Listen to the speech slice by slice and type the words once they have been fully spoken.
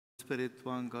Spirit,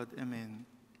 one God, Amen.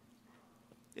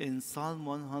 In Psalm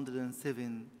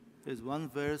 107, there's one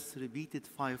verse repeated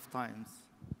 5 times.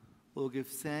 Oh, give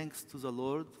thanks to the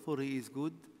Lord, for he is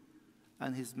good,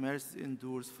 and his mercy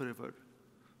endures forever.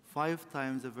 5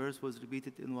 times the verse was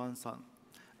repeated in one psalm.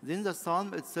 Then the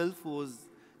psalm itself was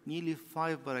nearly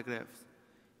 5 paragraphs.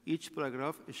 Each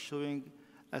paragraph is showing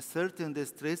a certain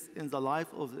distress in the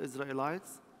life of the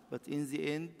Israelites, but in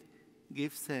the end,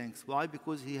 give thanks. Why?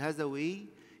 Because he has a way,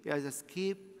 he has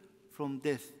escaped from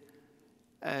death,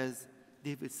 as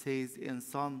David says in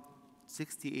Psalm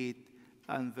 68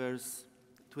 and verse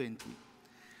 20.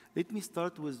 Let me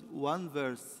start with one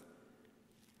verse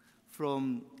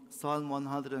from Psalm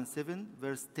 107,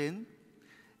 verse 10.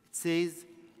 It says,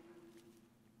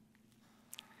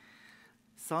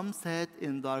 "Some sat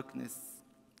in darkness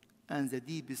and the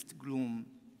deepest gloom,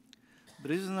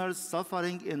 prisoners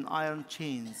suffering in iron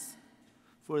chains,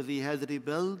 for they had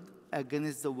rebelled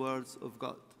against the words of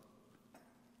God."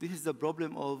 This is the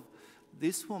problem of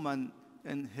this woman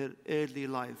in her early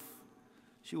life.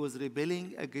 She was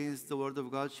rebelling against the word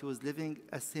of God. She was living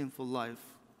a sinful life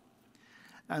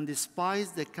and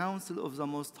despised the counsel of the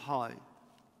Most High.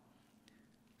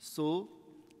 So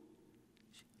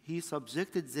he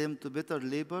subjected them to bitter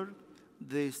labor.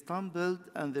 They stumbled,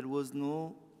 and there was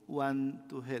no one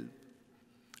to help.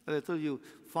 As I told you,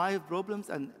 5 problems,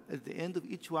 and at the end of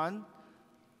each one,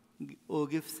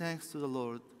 give thanks to the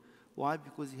Lord. Why?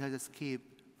 Because he has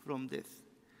escaped from death.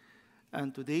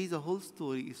 And today the whole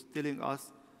story is telling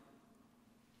us,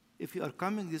 if you are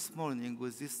coming this morning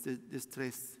with this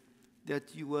distress,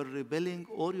 that you were rebelling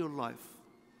all your life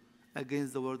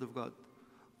against the word of God,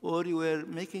 or you were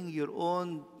making your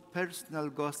own personal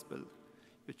gospel.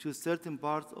 You choose certain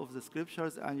parts of the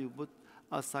scriptures and you put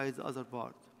aside the other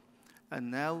part. And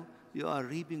now you are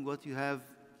reaping what you have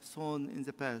sown in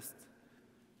the past.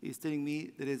 He's telling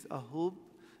me there is a hope,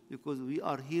 because we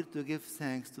are here to give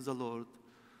thanks to the Lord,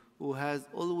 who has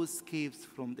always escaped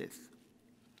from death.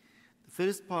 The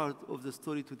first part of the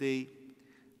story today,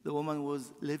 the woman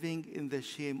was living in the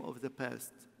shame of the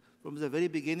past. From the very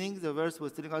beginning, the verse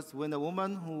was telling us, when a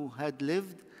woman who had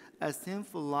lived a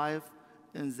sinful life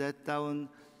in that town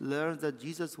learned that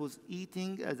Jesus was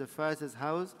eating at the Pharisee's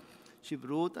house, she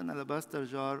brought an alabaster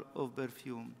jar of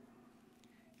perfume.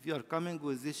 If you are coming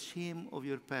with this shame of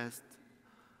your past,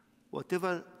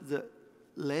 whatever the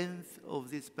length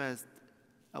of this past,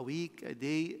 a week, a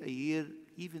day, a year,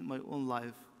 even my own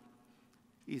life,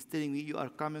 is telling me you are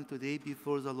coming today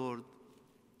before the Lord.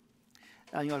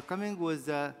 And you are coming with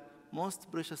the most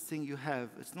precious thing you have.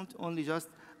 It's not only just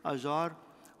a jar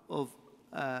of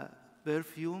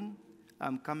perfume.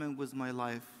 I'm coming with my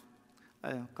life.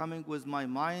 I am coming with my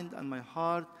mind and my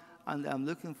heart, and I'm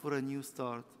looking for a new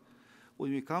start.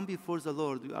 When we come before the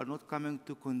Lord, we are not coming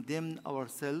to condemn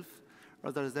ourselves,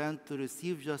 rather than to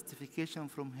receive justification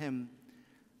from Him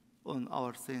on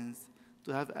our sins,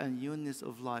 to have a newness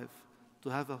of life, to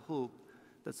have a hope.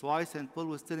 That's why St. Paul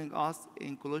was telling us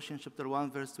in Colossians chapter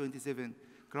 1, verse 27,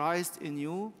 Christ in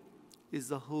you is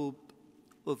the hope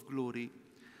of glory.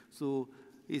 So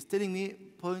he's telling me,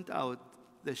 point out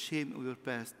the shame of your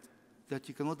past, that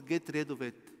you cannot get rid of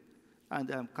it. And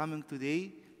I'm coming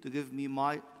today to give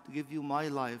you my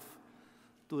life,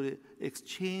 to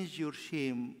exchange your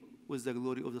shame with the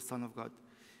glory of the Son of God.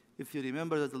 If you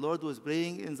remember that the Lord was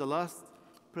praying in the last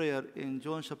prayer in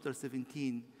John chapter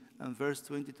 17 and verse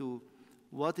 22,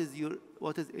 what is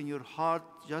in your heart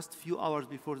just few hours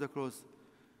before the cross?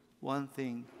 One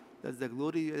thing, that the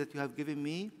glory that you have given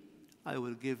me, I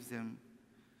will give them.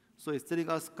 So it's telling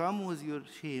us, come with your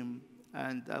shame,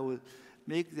 and I will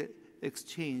make the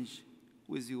exchange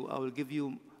with you. I will give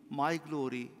you my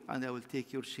glory, and I will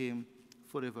take your shame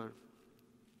forever.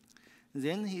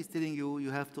 Then he's telling you,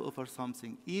 you have to offer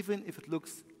something, even if it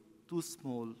looks too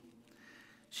small.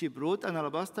 She brought an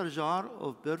alabaster jar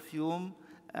of perfume,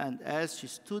 and as she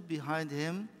stood behind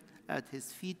him at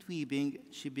his feet weeping,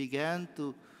 she began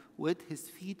to wet his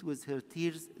feet with her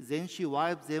tears. Then she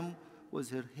wiped them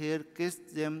with her hair,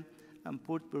 kissed them, and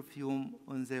poured perfume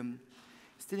on them.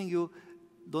 He's telling you,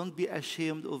 don't be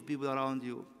ashamed of people around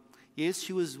you. Yes,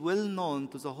 she was well known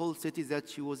to the whole city that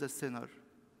she was a sinner.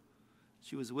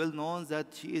 She was well known that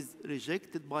she is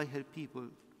rejected by her people,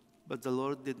 but the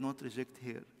Lord did not reject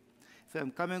her. If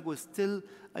I'm coming with still,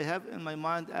 I have in my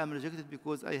mind, I'm rejected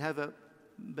because I have a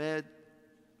bad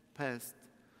past,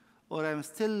 or I'm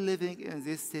still living in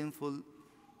this sinful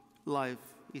life.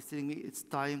 He's telling me it's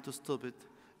time to stop it.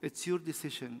 It's your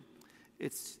decision.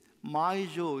 It's my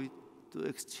joy to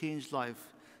exchange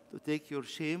life, to take your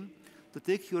shame, to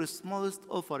take your smallest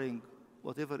offering,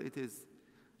 whatever it is,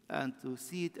 and to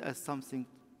see it as something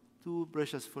too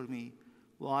precious for me.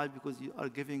 Why? Because you are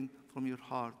giving from your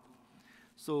heart.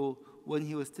 So when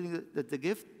he was telling that the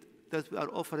gift that we are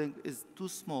offering is too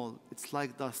small, it's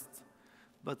like dust.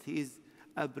 But he is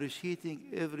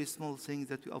appreciating every small thing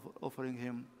that you are offering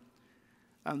him.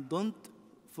 And don't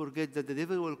forget that the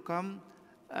devil will come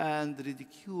and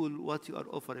ridicule what you are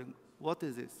offering. What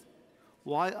is this?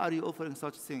 Why are you offering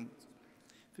such things?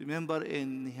 Remember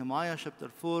in Nehemiah chapter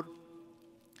 4,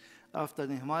 after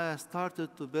Nehemiah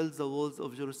started to build the walls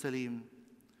of Jerusalem,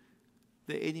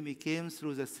 the enemy came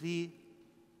through the three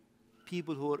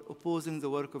people who were opposing the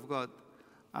work of God.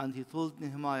 And he told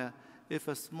Nehemiah, if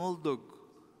a small dog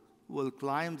will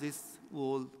climb this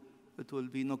wall, it will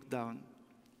be knocked down.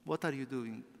 What are you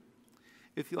doing?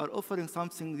 If you are offering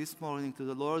something this morning to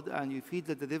the Lord and you feel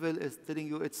that the devil is telling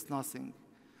you it's nothing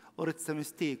or it's a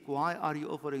mistake, why are you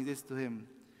offering this to him?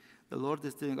 The Lord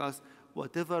is telling us,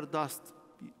 whatever dust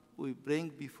we bring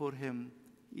before him,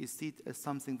 you see it as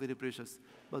something very precious.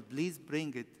 But please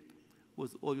bring it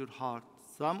with all your heart.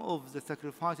 Some of the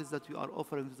sacrifices that we are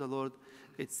offering to the Lord,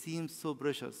 it seems so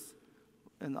precious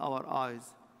in our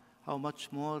eyes. How much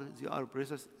more they are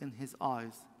precious in his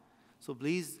eyes. So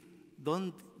please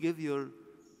don't give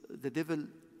the devil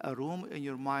a room in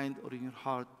your mind or in your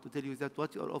heart to tell you that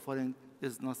what you are offering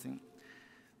is nothing.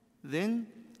 Then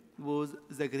was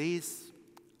the grace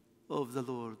of the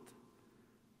Lord.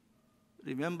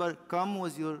 Remember, come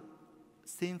with your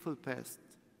sinful past,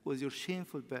 with your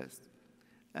shameful past,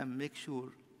 and make sure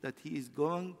that he is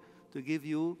going to give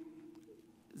you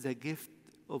the gift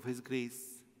of his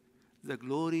grace, the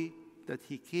glory that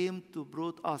he came to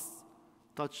brought us,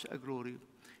 such a glory.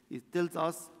 It tells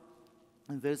us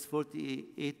in verse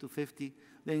 48 to 50,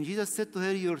 then Jesus said to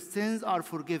her, your sins are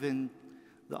forgiven.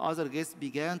 The other guests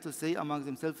began to say among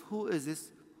themselves, who is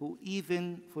this who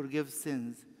even forgives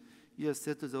sins? Jesus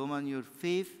said to the woman, your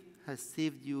faith has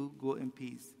saved you, go in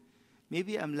peace.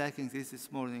 Maybe I'm lacking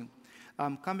this morning.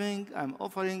 I'm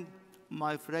offering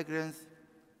my fragrance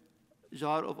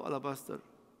jar of alabaster,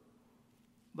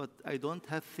 but I don't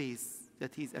have faith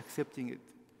that he's accepting it.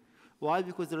 Why?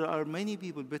 Because there are many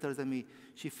people better than me.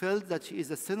 She felt that she is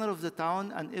the sinner of the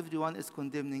town and everyone is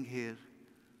condemning her.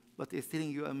 But it's telling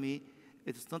you and me,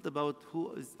 it's not about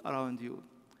who is around you.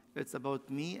 It's about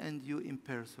me and you in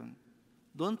person.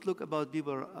 Don't look about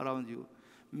people around you.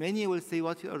 Many will say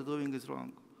what you are doing is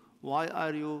wrong. Why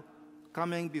are you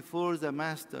coming before the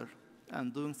master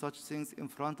and doing such things in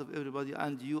front of everybody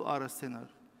and you are a sinner?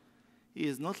 He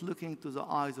is not looking to the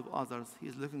eyes of others. He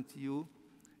is looking to you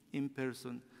in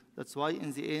person. That's why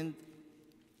in the end,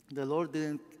 the Lord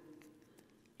didn't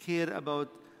care about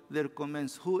their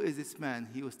comments. Who is this man?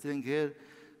 He was telling her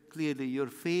clearly, your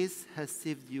faith has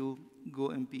saved you,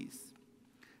 go in peace.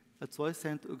 That's why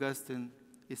St. Augustine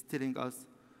is telling us,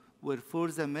 wherefore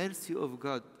the mercy of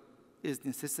God is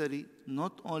necessary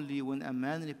not only when a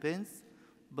man repents,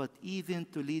 but even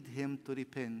to lead him to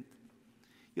repent.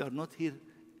 You are not here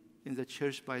in the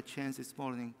church by chance this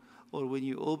morning, or when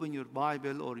you open your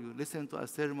Bible, or you listen to a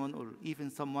sermon, or even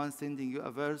someone sending you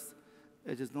a verse,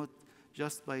 it is not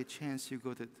just by chance you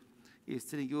got it. He's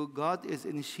telling you God is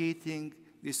initiating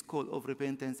this call of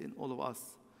repentance in all of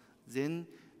us. Then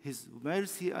his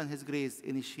mercy and his grace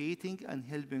initiating and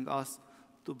helping us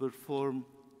to perform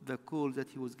the call that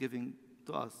he was giving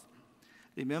to us.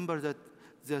 Remember that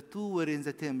the two were in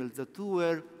the temple, the two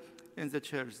were in the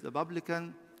church, the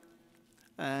publican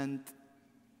and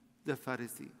the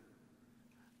Pharisee.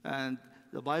 And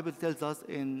the Bible tells us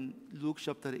in Luke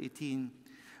chapter 18,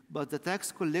 but the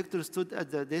tax collector stood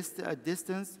at a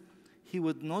distance. He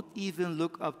would not even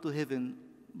look up to heaven,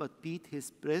 but beat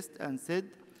his breast and said,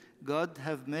 God,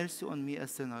 have mercy on me, a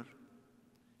sinner.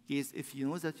 Yes, if you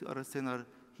know that you are a sinner,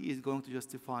 he is going to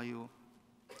justify you.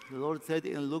 The Lord said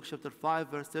in Luke chapter 5,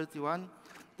 verse 31,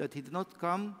 that he did not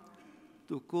come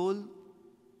to call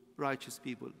righteous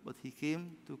people, but he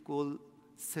came to call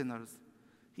sinners.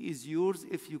 He is yours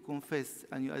if you confess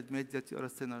and you admit that you are a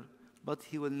sinner, but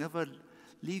he will never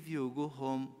leave you go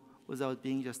home without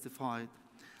being justified.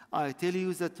 I tell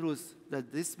you the truth,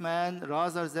 that this man,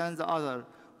 rather than the other,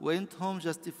 went home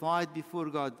justified before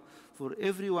God. For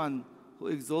everyone who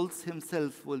exalts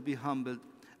himself will be humbled,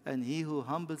 and he who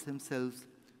humbles himself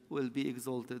will be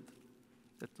exalted.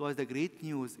 That was the great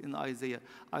news in Isaiah.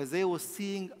 Isaiah was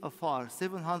seeing afar,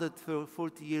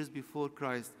 740 years before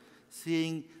Christ,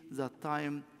 seeing the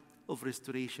time of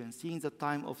restoration, seeing the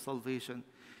time of salvation.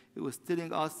 He was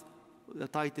telling us the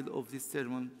title of this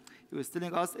sermon. He was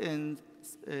telling us in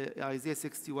Isaiah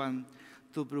 61,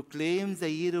 to proclaim the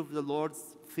year of the Lord's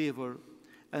favor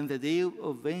and the day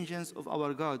of vengeance of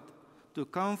our God, to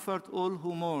comfort all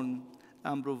who mourn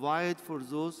and provide for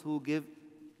those who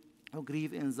who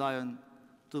grieve in Zion,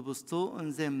 to bestow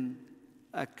on them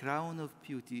a crown of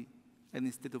beauty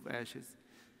instead of ashes.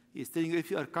 He's telling you, if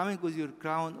you are coming with your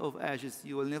crown of ashes,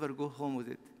 you will never go home with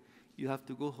it. You have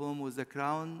to go home with the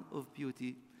crown of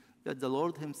beauty that the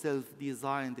Lord himself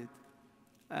designed it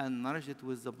and nourished it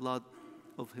with the blood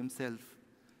of himself.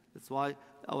 That's why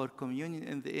our communion,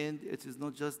 in the end, it is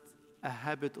not just a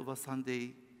habit of a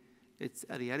Sunday. It's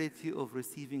a reality of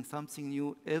receiving something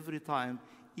new every time,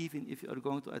 even if you are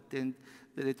going to attend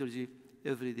the liturgy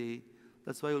every day.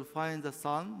 That's why you'll find the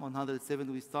Psalm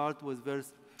 107, we start with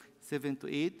verse 7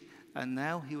 to 8, and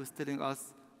now he was telling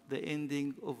us the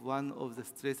ending of one of the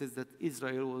stresses that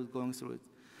Israel was going through it.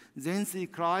 Then they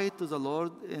cried to the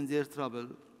Lord in their trouble,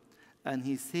 and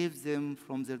he saved them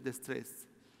from their distress.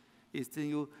 He's telling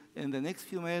you, in the next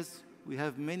few minutes, we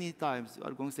have many times you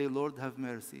are going to say, Lord, have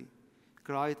mercy.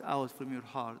 Cry it out from your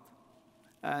heart.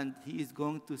 And he is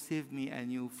going to save me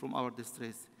and you from our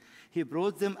distress. He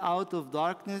brought them out of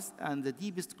darkness and the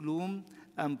deepest gloom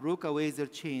and broke away their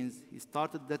chains. He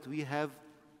started that we have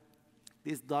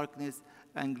this darkness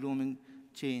and glooming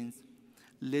chains.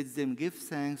 Let them give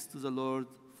thanks to the Lord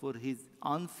for his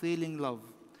unfailing love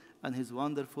and his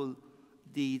wonderful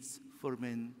deeds for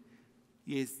men.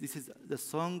 Yes, this is the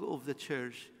song of the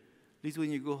church. Please,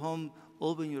 when you go home,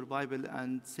 open your Bible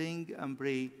and sing and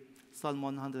pray Psalm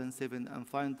 107 and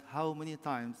find how many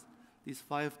times, these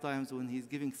 5 times, when he's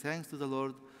giving thanks to the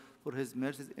Lord for his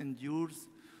mercies endures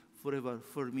forever,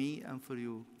 for me and for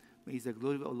you. May the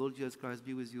glory of our Lord Jesus Christ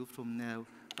be with you from now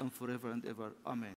and forever and ever. Amen.